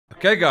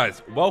Okay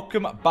guys,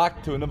 welcome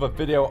back to another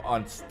video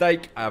on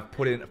stake. I've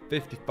put in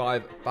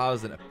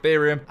 55,000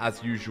 Ethereum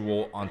as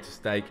usual onto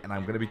stake, and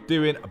I'm going to be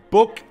doing a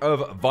Book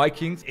of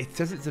Vikings. It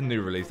says it's a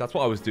new release. That's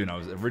what I was doing. I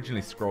was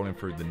originally scrolling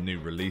through the new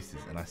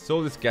releases and I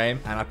saw this game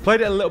and I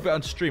played it a little bit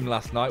on stream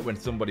last night when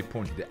somebody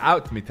pointed it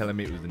out to me, telling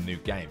me it was a new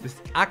game. This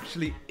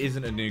actually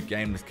isn't a new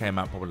game. This came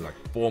out probably like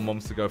 4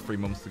 months ago, 3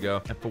 months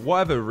ago, and for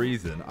whatever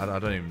reason, I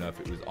don't even know if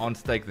it was on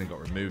stake then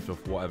got removed, or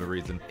for whatever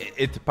reason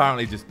it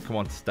apparently just come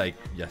on stake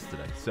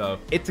yesterday. So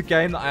it's a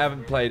game that I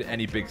haven't played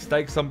any big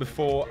stakes on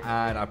before,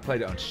 and I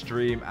played it on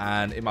stream,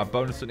 and in my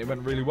bonus hunt it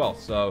went really well.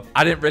 So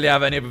I didn't really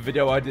have any other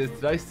video ideas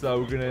today, so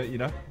we're gonna, you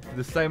know,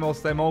 the same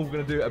old. We're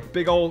gonna do a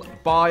big old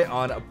buy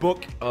on a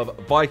Book of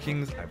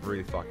Vikings. I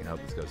really fucking hope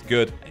this goes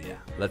good, and yeah,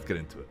 let's get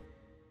into it.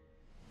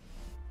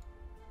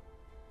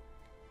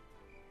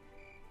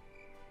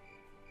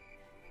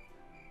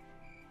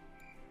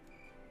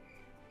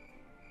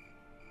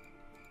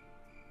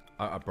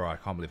 Bro, I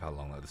can't believe how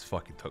long this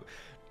fucking took.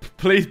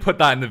 Please put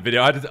that in the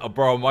video.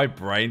 Bro, my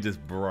brain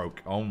just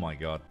broke. Oh my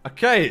god.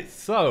 Okay,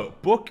 so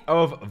Book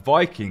of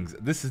Vikings.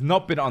 This has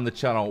not been on the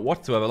channel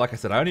whatsoever. Like I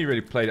said, I only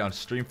really played it on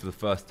stream for the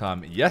first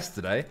time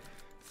yesterday.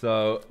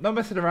 So no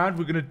messing around.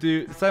 We're gonna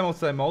do the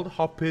same old.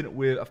 Hop in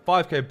with a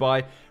 5k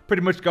buy.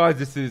 Pretty much,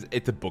 guys,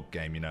 it's a book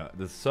game. You know,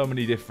 there's so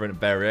many different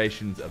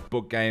variations of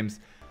book games,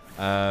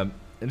 and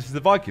this is the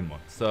Viking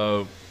one.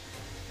 So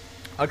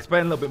I'll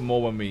explain a little bit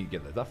more when we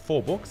get there. Is that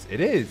 4 books? It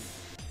is.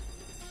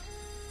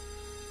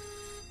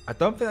 I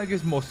don't think that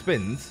gives more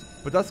spins,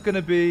 but that's going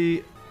to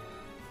be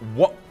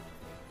what?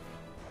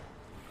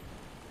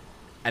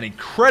 An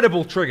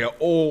incredible trigger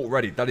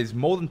already. That is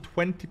more than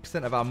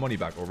 20% of our money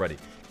back already.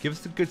 Give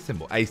us a good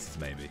symbol. Aces,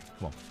 maybe.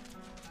 Come on.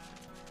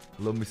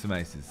 Love me some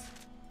aces.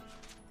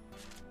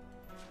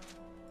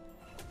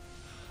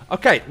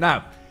 Okay,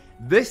 now,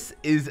 this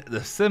is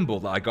the symbol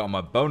that I got on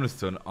my bonus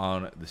ton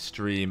on the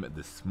stream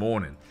this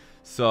morning.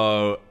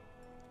 So,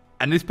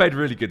 and this paid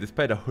really good. This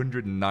paid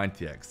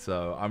 190x.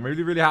 So I'm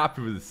really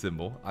happy with this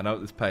symbol. I know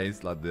this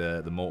pays, like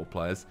the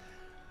multipliers.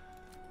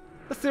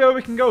 Let's see where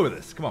we can go with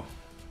this. Come on.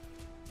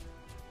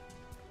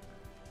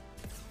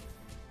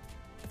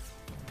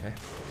 Okay.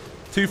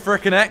 2 for a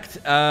connect.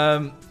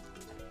 I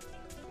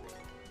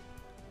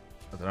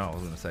don't know. I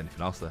wasn't going to say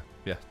anything else there.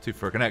 Yeah, 2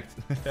 for a connect.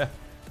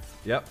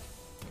 Yep.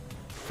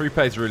 3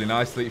 pays really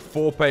nicely.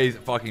 4 pays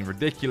fucking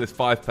ridiculous.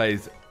 5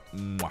 pays.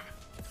 Mwah.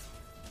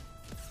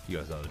 You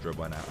guys know the drill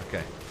by now.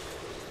 Okay.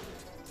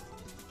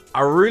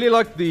 I really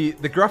like the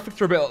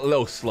graphics are a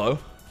little slow.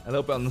 A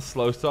little bit on the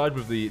slow side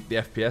with the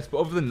FPS. But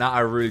other than that,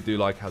 I really do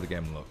like how the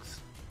game looks.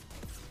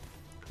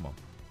 Come on.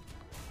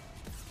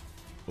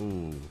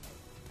 Ooh.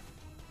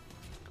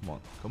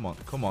 Come on.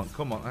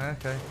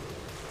 Okay.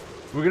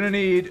 We're going to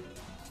need...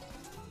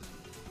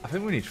 I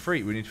think we need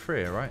 3. We need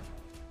 3, alright?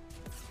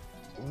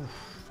 Ooh,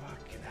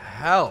 fucking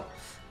hell.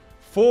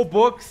 4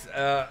 books.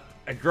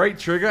 A great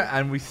trigger,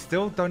 and we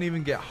still don't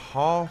even get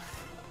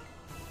half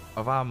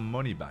of our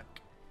money back.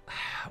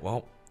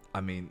 Well,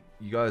 I mean,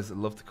 you guys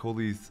love to call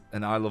these,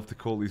 and I love to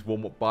call these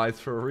warm-up buys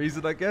for a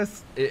reason, I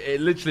guess. It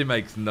literally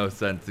makes no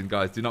sense. And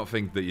guys, do not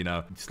think that, you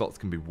know, slots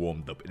can be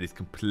warmed up. It is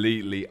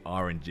completely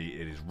RNG.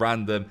 It is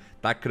random.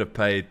 That could have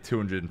paid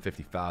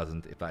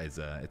 250,000 if that is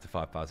it's a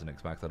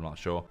 5,000x max. I'm not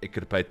sure. It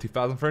could have paid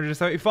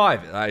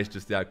 2,475. That is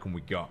just the outcome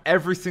we got.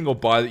 Every single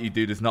buy that you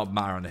do does not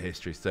matter on the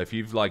history. So if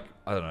you've, like,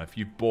 I don't know, if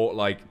you've bought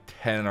like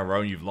 10 in a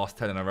row and you've lost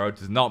 10 in a row, it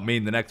does not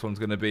mean the next one's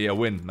going to be a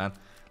win, man.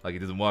 Like, it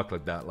doesn't work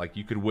like that. Like,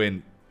 you could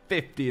win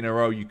 50 in a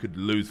row, you could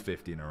lose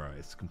 50 in a row.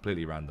 It's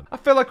completely random. I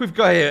feel like we've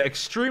got here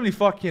extremely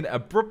fucking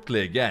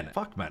abruptly again.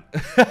 Fuck, man.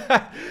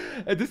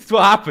 This is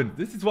what happened.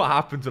 This is what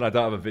happens when I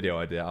don't have a video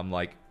idea. I'm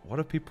like, what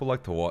do people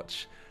like to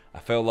watch? I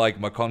feel like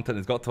my content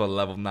has got to a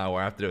level now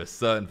where I have to do a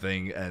certain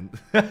thing, and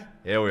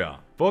here we are.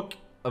 Book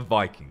of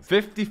Vikings.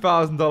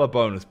 $50,000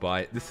 bonus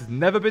buy. This has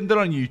never been done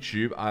on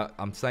YouTube.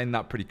 I'm saying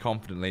that pretty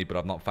confidently, but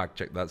I've not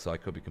fact-checked that, so I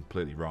could be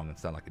completely wrong and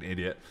sound like an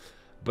idiot.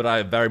 But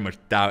I very much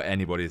doubt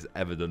anybody's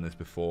ever done this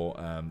before.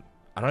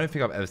 I don't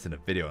think I've ever seen a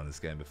video on this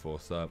game before.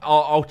 So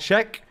I'll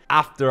check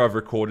after I've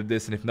recorded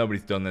this. And if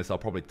nobody's done this, I'll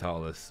probably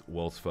title this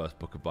World's First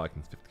Book of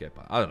Vikings 50k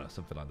buy. I don't know.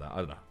 Something like that. I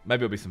don't know.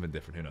 Maybe it'll be something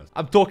different. Who knows?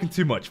 I'm talking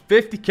too much.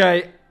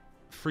 50k.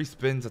 Free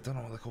spins. I don't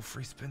know what they're called.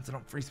 Free spins. They're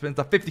not free spins.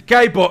 They're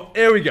 50k. But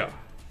here we go.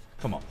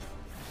 Come on.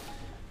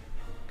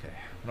 Okay.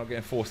 I'm not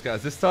getting 4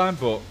 scatters this time,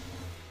 but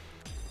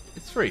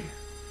it's free.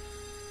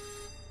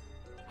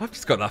 I've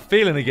just got that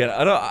feeling again.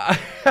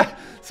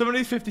 Some of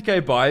these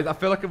 50k buys, I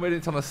feel like when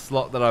it's on a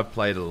slot that I've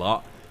played a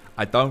lot,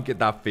 I don't get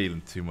that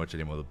feeling too much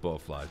anymore, the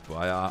butterflies. But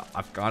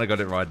I've kind of got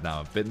it right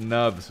now. I'm a bit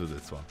nervous with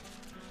this one,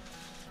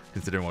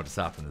 considering what just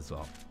happened as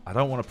well. I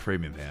don't want a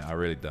premium here. I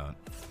really don't.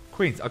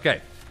 Queens.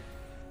 Okay.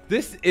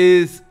 This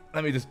is...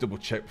 Let me just double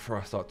check before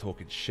I start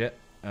talking shit.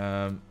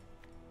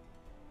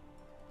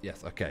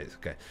 Yes, okay. It's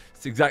okay.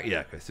 It's exactly...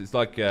 Yeah, okay. So it's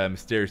like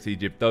Mysterious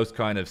Egypt. Those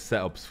kind of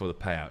setups for the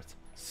payouts.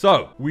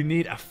 So, we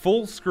need a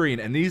full screen,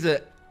 and these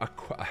are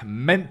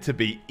meant to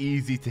be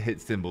easy to hit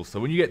symbols. So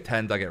when you get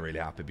 10s, I get really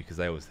happy because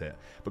they always hit.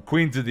 But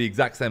queens are the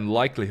exact same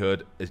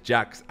likelihood as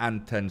jacks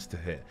and 10s to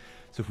hit.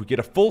 So if we get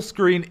a full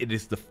screen, it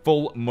is the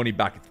full money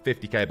back. It's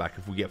 50k back.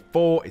 If we get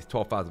 4, it's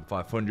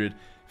 12,500.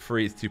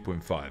 3 is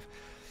 2.5.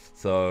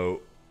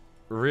 So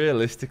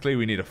realistically,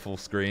 we need a full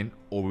screen,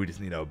 or we just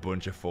need a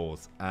bunch of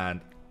 4s.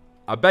 And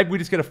I beg we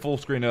just get a full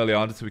screen early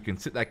on, so we can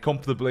sit there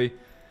comfortably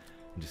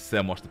and just sit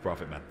and watch the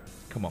profit, man.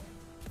 Come on.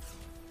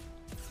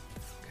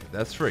 Okay,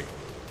 that's 3.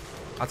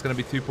 That's going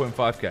to be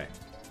 2.5k.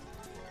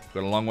 We've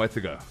got a long way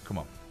to go. Come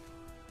on.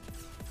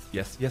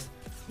 Yes, yes.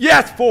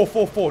 Yes! 4,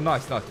 4, 4.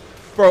 Nice, nice.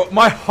 Bro,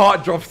 my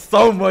heart drops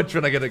so much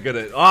when I get a good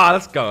at. Ah,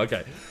 let's go.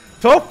 Okay.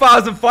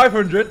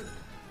 12,500.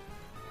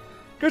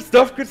 Good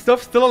stuff, good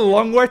stuff. Still a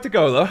long way to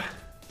go, though.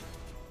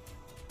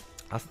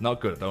 That's not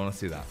good. I don't want to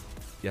see that.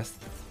 Yes.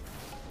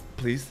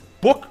 Please.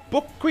 Book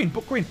queen,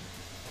 book queen.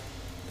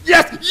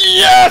 Yes!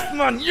 Yes,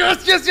 man!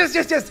 Yes, yes, yes,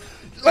 yes, yes!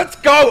 Let's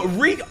go!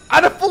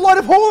 And a full line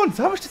of horns!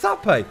 How much does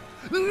that pay?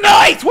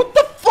 Nice! What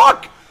the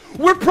fuck?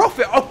 We're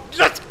profit! Oh,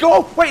 let's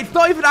go! Wait, it's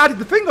not even added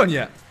the thing on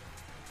yet.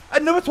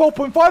 Another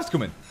 12.5's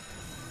coming.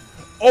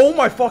 Oh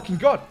my fucking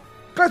god.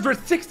 Guys, we're at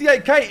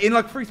 68k in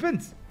like 3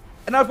 spins.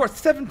 And I've got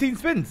 17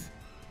 spins.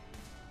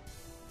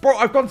 Bro,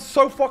 I've gone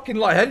so fucking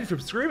lightheaded from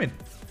screaming.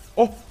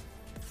 Oh.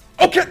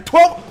 Okay,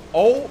 12.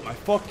 Oh my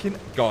fucking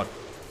god.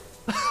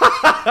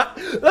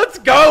 Let's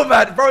go,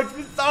 man. Bro, it's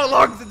been so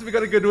long since we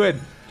got a good win.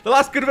 The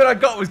last good win I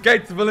got was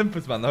Gates of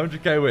Olympus, man. The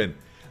 100k win.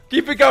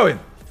 Keep it going.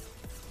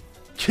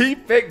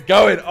 Keep it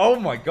going. Oh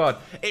my god.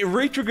 It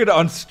re-triggered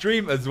on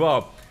stream as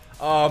well.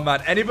 Oh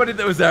man, anybody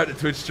that was there at the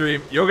Twitch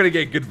stream, you're going to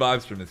get good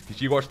vibes from this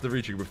because you watched the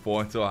re-trigger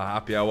before and saw how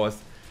happy I was.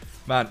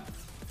 Man.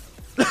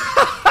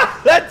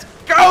 Let's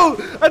go.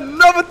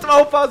 Another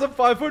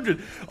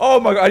 12,500. Oh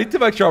my god, I need to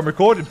make sure I'm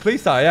recording.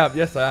 Please, I am.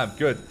 Yes, I am.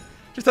 Good.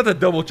 Just had to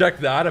double check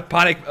that. I had a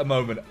panic a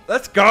moment.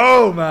 Let's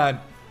go, man.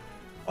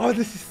 Oh,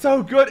 this is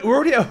so good. We're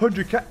already at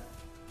 100k.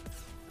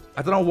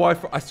 I don't know why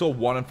I saw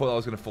 1 and thought I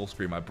was going to full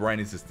screen. My brain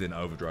is just in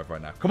overdrive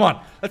right now. Come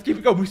on. Let's keep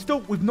it going.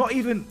 We've not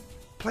even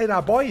played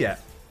our buy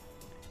yet.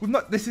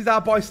 This is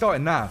our buy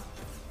starting now.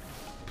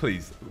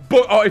 Please.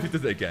 But, oh, if it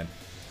does it again.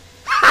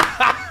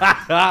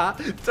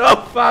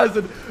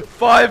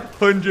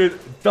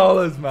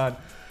 $12,500, man.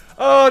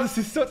 Oh, this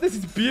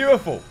is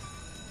beautiful.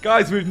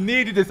 Guys, we've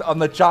needed this on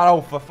the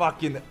channel for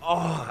fucking,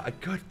 a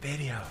good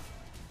video.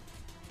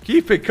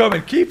 Keep it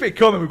coming. Keep it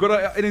coming. We've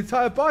got an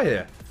entire buy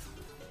here.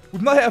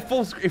 We've not hit a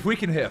full screen. If we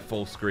can hit a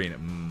full screen,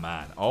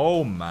 man.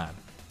 Oh, man.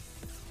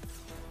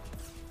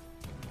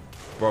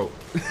 Bro.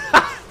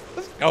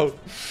 Let's go.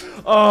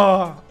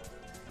 Oh,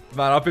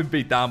 man, I've been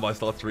beat down by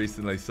slots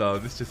recently, so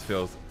this just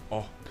feels...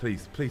 Oh,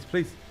 please, please,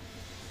 please.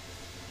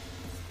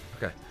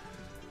 Okay.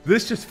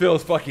 This just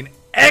feels fucking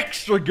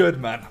extra good,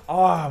 man.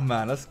 Oh,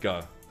 man, let's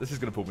go. This is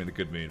going to put me in a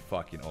good mood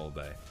fucking all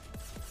day.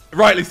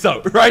 Rightly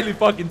so. Rightly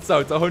fucking so.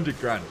 It's 100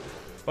 grand.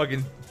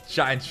 Fucking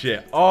chatting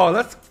shit. Oh,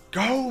 let's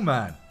go,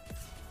 man.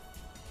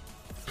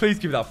 Please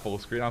give me that full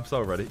screen. I'm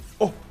so ready.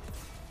 Oh.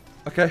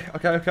 Okay,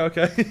 okay, okay,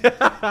 okay.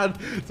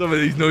 Some of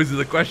these noises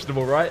are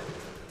questionable, right?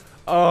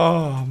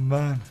 Oh,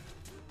 man.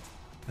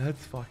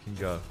 Let's fucking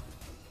go.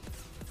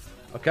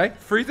 Okay,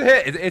 freeze a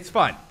hit. It's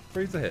fine.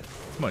 Freeze a hit.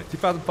 It's money.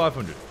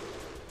 2,500.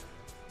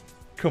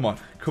 Come on,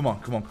 come on,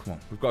 come on, come on.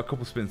 We've got a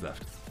couple spins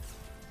left.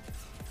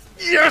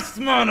 Yes,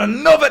 man.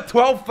 Another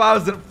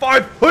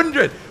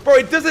 12,500. Bro,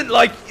 it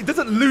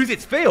doesn't lose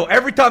its feel.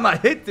 Every time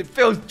that hits, it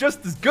feels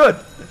just as good.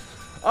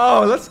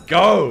 Oh, let's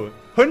go.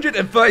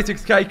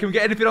 136k. Can we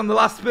get anything on the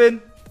last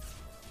spin?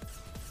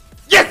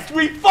 Yes,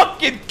 we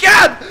fucking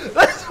can.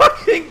 Let's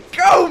fucking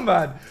go,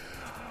 man.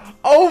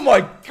 Oh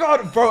my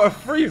god, bro, a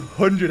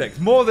 300x.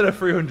 More than a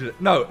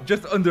 300. No,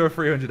 just under a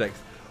 300x.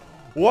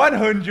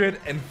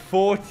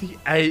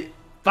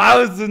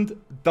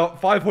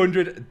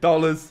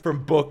 $148,500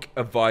 from Book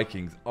of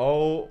Vikings.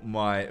 Oh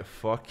my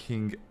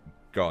fucking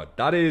god.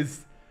 That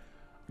is...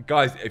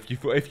 Guys, if you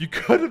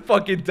couldn't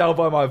fucking tell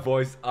by my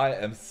voice, I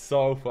am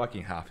so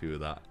fucking happy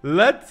with that.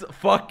 Let's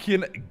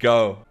fucking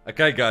go.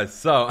 Okay, guys,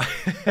 so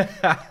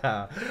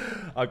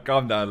I've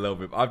calmed down a little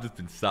bit. I've just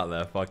been sat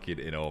there fucking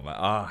in awe,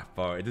 man.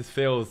 Bro, it just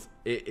feels...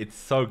 It's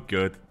so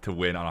good to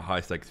win on a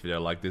high stakes video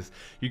like this.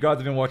 You guys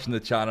have been watching the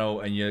channel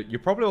and you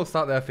probably all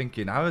sat there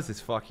thinking, how is this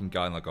fucking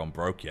guy not gone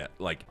broke yet?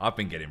 Like, I've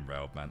been getting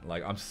railed, man.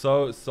 Like, I'm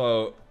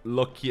so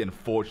lucky and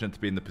fortunate to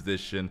be in the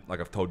position. Like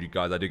I've told you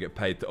guys, I do get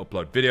paid to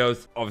upload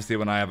videos. Obviously,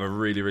 when I have a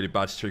really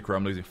bad streak where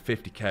I'm losing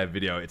 50k a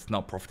video, it's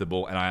not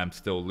profitable and I am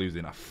still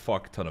losing a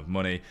fuck ton of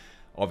money.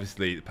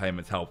 Obviously, the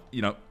payments help,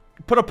 you know,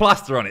 put a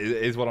plaster on it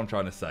is what I'm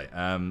trying to say.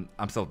 I'm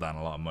still down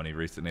a lot of money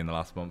recently in the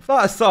last month.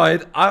 That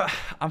aside,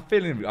 I'm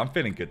feeling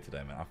good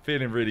today, man. I'm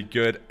feeling really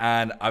good,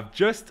 and I've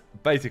just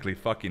basically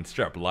fucking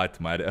straight up lied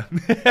to my editor.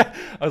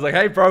 I was like,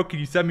 hey bro, can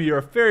you send me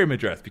your Ethereum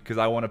address because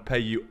I want to pay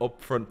you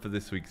upfront for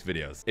this week's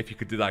videos. If you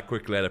could do that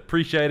quickly, I'd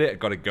appreciate it. I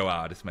got to go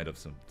out. I just made up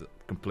some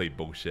complete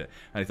bullshit.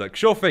 And he's like,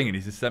 sure thing, and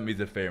he's just sent me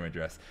his Ethereum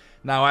address.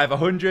 Now, I have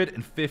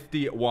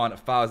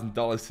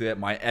 $151,000 here.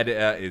 My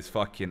editor is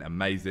fucking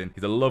amazing.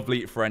 He's a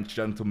lovely French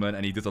gentleman,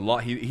 and he does a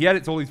lot. He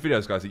edits all these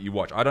videos, guys, that you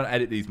watch. I don't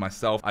edit these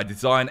myself. I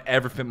design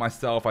everything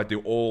myself. I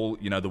do all,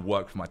 you know, the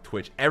work for my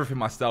Twitch, everything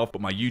myself.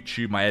 But my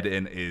YouTube, my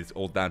editing is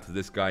all down to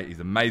this guy. He's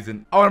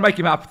amazing. I want to make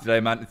him happy today,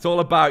 man. It's all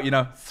about, you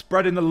know,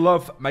 spreading the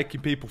love, making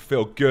people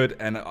feel good.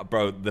 And,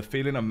 bro, the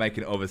feeling of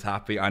making others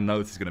happy, I know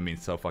this is going to mean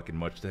so fucking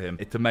much to him.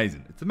 It's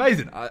amazing. It's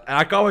amazing. And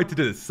I can't wait to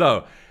do this.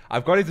 So,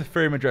 I've got his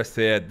Ethereum address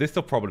here. This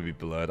will probably be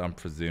blurred, I'm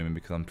presuming,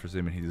 because I'm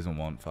presuming he doesn't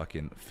want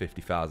fucking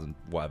 50,000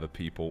 whatever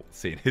people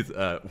seeing his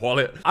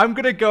wallet. I'm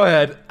going to go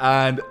ahead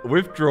and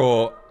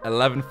withdraw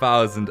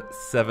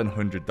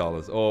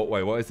 $11,700. Oh,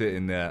 wait, what is it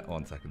in there?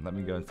 1 second. Let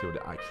me go and see what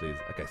it actually is.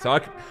 Okay, so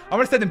I'm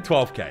going to send him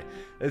 12K.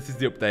 This is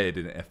the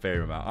updated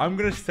Ethereum amount. I'm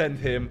going to send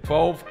him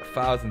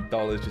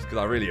 $12,000 just because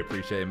I really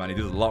appreciate him, man. He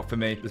does a lot for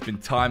me. There's been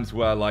times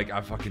where, like,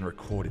 I've fucking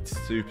recorded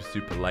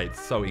super late.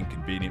 It's so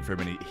inconvenient for him,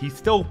 and he's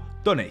still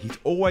done it. He's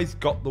always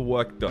got the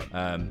work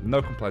done.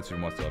 No complaints from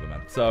him whatsoever,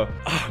 man. So,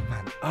 oh,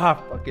 man.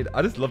 Fucking,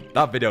 I just love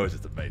that video. Is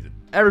just amazing.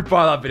 Every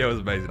part of that video was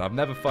amazing. I've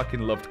never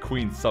fucking loved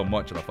Queen so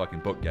much on a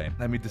fucking book game.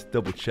 Let me just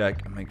double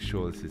check and make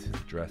sure this is his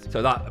address.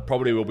 So that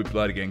probably will be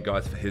blurred again,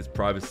 guys, for his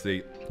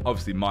privacy.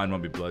 Obviously, mine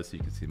won't be blurred, so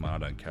you can see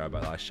mine. I don't care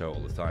about that. I show it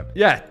all the time.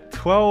 Yeah,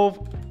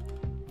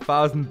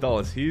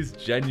 $12,000. He's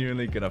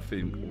genuinely gonna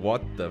think,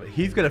 what the?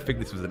 He's gonna think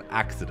this was an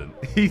accident.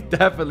 He's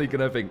definitely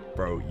gonna think,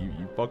 bro, you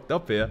fucked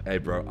up here. Hey,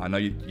 bro, I know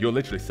you're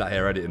literally sat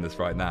here editing this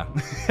right now.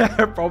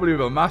 Probably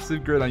with a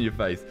massive grin on your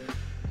face.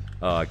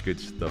 Oh, good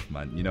stuff,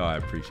 man. You know I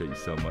appreciate you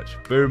so much.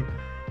 Boom.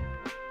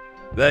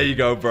 There you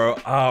go, bro.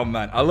 Oh,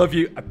 man. I love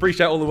you. I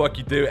appreciate all the work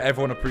you do.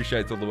 Everyone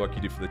appreciates all the work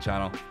you do for the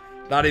channel.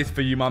 That is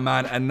for you, my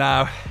man. And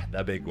now,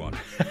 the big one.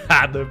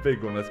 The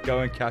big one. Let's go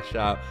and cash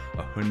out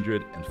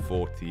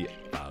 $140,000.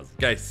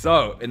 Okay,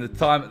 so in the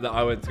time that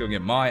I went to go and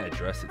get my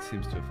address, it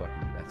seems to have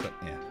fucking...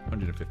 yeah,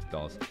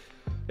 $150.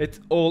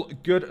 It's all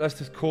good. Let's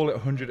just call it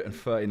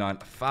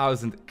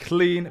 139,000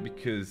 clean,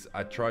 because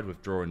I tried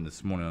withdrawing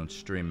this morning on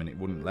stream and it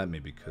wouldn't let me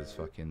because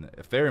fucking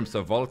Ethereum's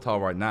so volatile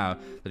right now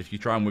that if you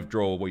try and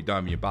withdraw what you don't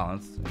have in your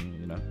balance,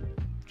 you know,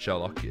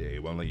 Sherlock,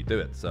 it won't let you do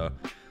it. So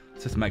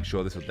let's just make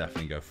sure this will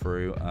definitely go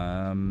through. 2, 3,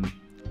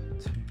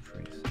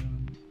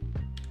 7,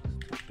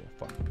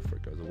 4, 5 before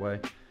it goes away.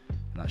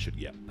 And that should,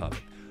 yeah,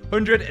 perfect.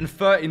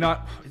 139.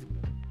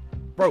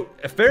 Bro,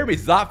 Ethereum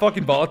is that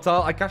fucking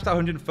volatile. I cashed out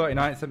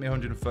 139, it sent me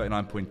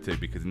 139.2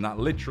 because in that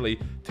literally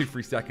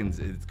 2-3 seconds,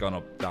 it's gone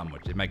up that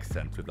much. It makes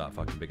sense with that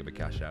fucking big of a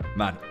cash out.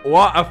 Man,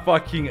 what a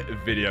fucking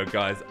video,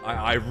 guys.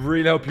 I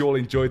really hope you all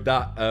enjoyed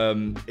that.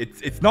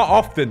 It's not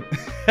often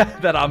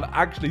that I'm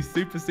actually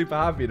super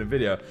happy in a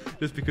video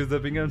just because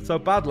they've been going so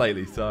bad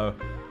lately. So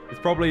it's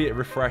probably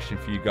refreshing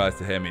for you guys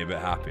to hear me a bit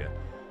happier.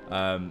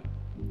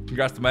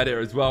 Congrats to my editor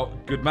as well.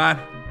 Good man.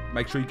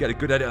 Make sure you get a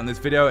good edit on this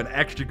video, an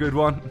extra good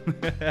one.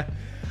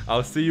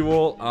 I'll see you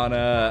all on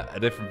a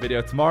different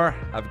video tomorrow.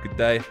 Have a good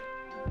day.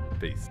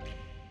 Peace.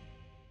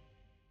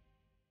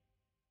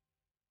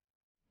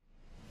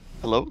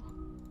 Hello?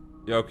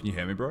 Yo, can you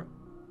hear me, bro?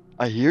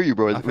 I hear you,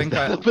 bro. I think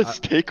that a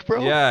mistake,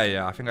 bro?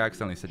 Yeah. I think I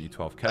accidentally sent you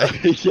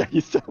 12K. Yeah,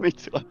 you sent me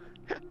 12.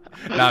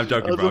 Nah, I'm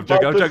joking, bro. I'm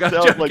joking,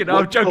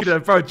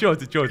 bro. It's yours.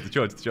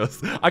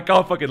 I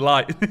can't fucking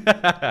lie.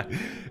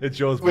 It's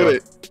yours, bro.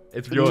 Wait.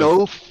 It's yours.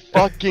 No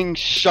fucking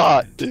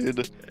shot,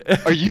 dude.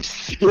 Are you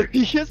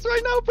serious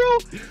right now, bro?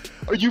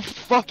 Are you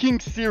fucking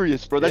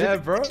serious, bro? That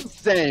is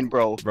insane,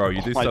 bro. Bro,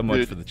 you do so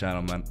much for the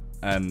channel, man.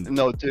 And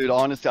no, dude,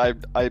 honestly,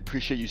 I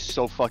appreciate you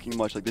so fucking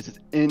much. Like, this is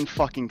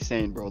fucking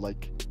insane, bro.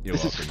 Like,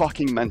 this is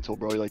fucking mental,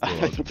 bro. Like,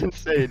 it's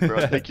insane,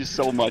 bro. Thank you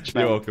so much,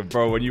 man. You're welcome,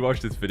 bro. When you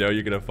watch this video,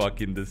 you're gonna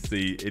fucking just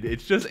see it.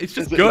 It's just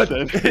good.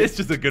 It's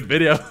just a good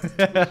video.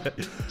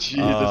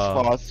 Jesus,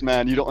 Foss,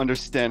 man, you don't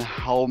understand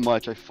how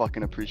much I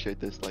fucking appreciate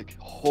this. Like,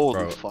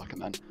 holy fuck,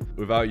 man.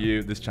 Without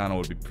you, this channel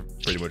would be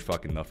pretty much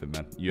fucking nothing,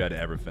 man. You edit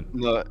everything.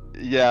 No,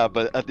 yeah,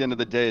 but at the end of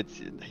the day,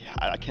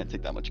 I can't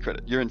take that much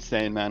credit. You're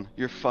insane, man.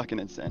 You're fucking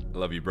insane. I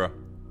love you, bro.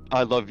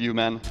 I love you,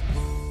 man.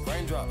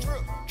 Raindrop,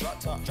 drop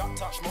top,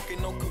 smoking,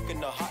 no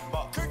cooking, the hot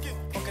box. Cooking,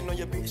 fucking on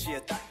your bitch,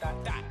 yeah,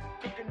 that.